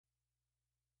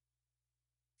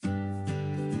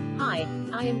Hi,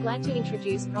 I am glad to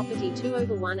introduce property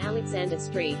 2/1 Alexander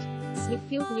Street,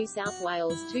 Smithfield, New South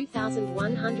Wales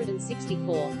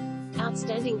 2164.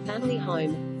 Outstanding family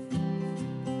home.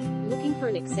 Looking for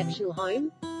an exceptional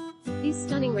home? This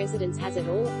stunning residence has it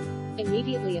all.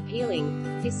 Immediately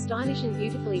appealing, this stylish and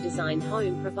beautifully designed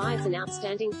home provides an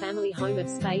outstanding family home of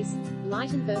space,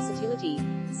 light and versatility,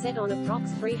 set on approx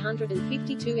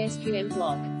 352 sqm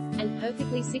block, and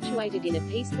perfectly situated in a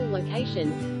peaceful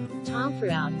location. Tiled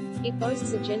throughout, it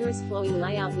boasts a generous flowing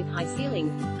layout with high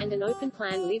ceiling, and an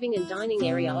open-plan living and dining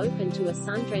area open to a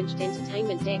sun-drenched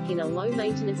entertainment deck in a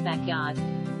low-maintenance backyard.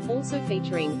 Also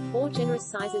featuring 4 generous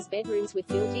sizes bedrooms with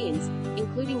built-ins,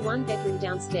 including 1 bedroom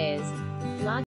downstairs. Large